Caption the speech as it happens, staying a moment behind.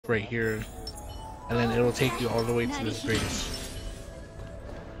right here, and then it'll take you all the way to this base.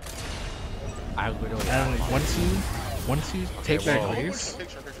 I literally. And once you take that grace, I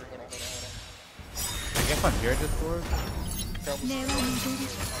guess I'm here at this board.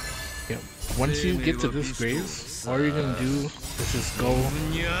 yeah. Once you get to this grace, all you're gonna do is just go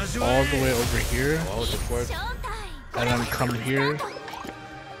all the way over here, and then come here,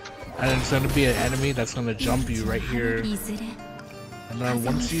 and then it's gonna be an enemy that's gonna jump you right here. And then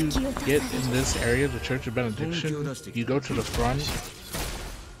once you get in this area, the Church of Benediction, you go to the front,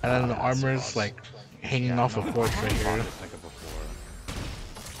 and then the armor's like hanging off a porch right here.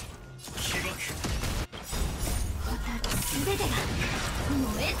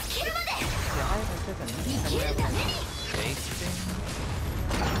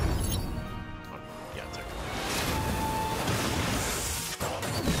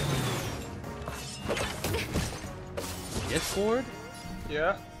 Discord?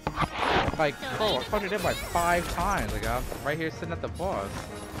 Yeah. Like, bro, I fucking did like 5 times. Like, I'm right here sitting at the boss.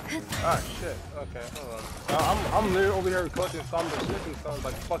 Ah, shit. Okay, hold on. I'm literally over here collecting some of the shit sounds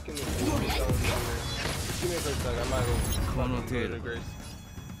like fucking insane. Give me a quick second. I might go to Grace.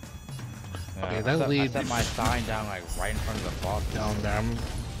 Okay, that leads. I set my sign down like right in front of the boss. Down there. I'm gonna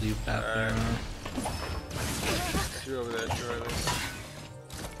leave that there. You're over there. You're over there.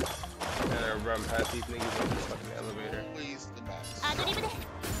 And I run past these niggas in the fucking elevator. Please, the box.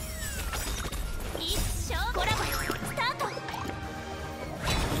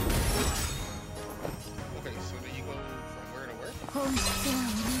 Okay, so then you go from where to where?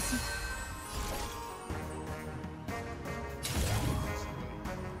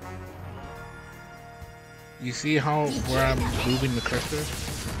 You see how where I'm moving the cursor?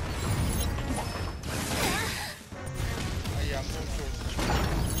 Yeah, I'm going towards the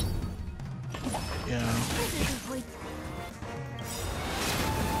Yeah.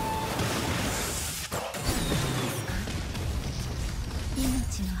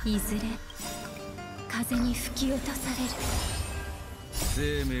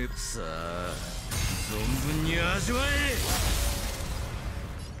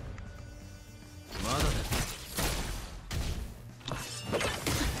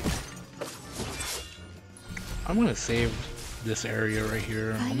 I'm gonna save this area right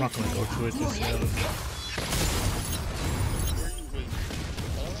here. I'm not gonna go to it just yet.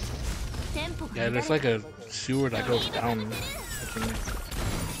 Yeah, there's like a sewer that goes down, I think.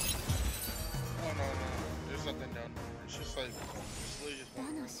 No, there's nothing down there. It's just like, it's literally just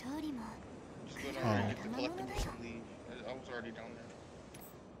one. Just go down there and get the collectibles and leave. I was already down there.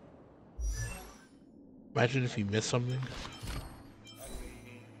 Imagine if you miss something.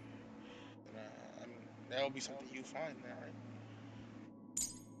 I mean, that'll be something you find there, right?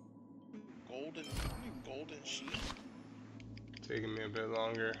 Golden sheet. Taking me a bit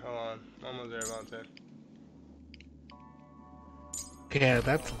longer. Hold on. Almost there, about that. Yeah,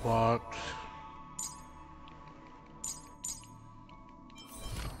 that's locked.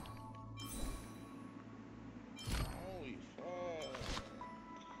 Holy fuck.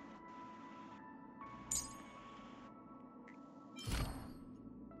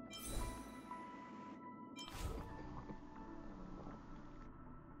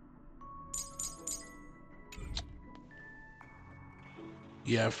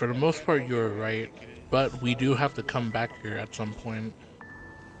 Yeah, for the most part you're right, but we do have to come back here at some point.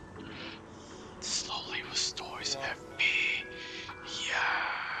 Slowly restores FP.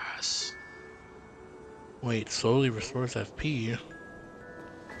 Yes. Wait, slowly restores FP? Is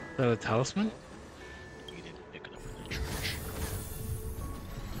that a talisman? You didn't pick it up in the church.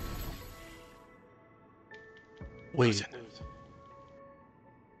 Wait.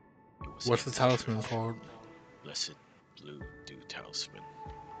 What's the talisman called? Blessed Blue Dew Talisman.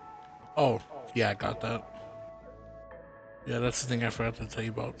 Oh, yeah, I got that. Yeah, that's the thing I forgot to tell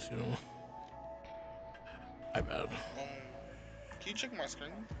you about too. My bad. Can you check my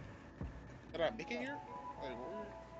screen? Did I make it here? Like, where?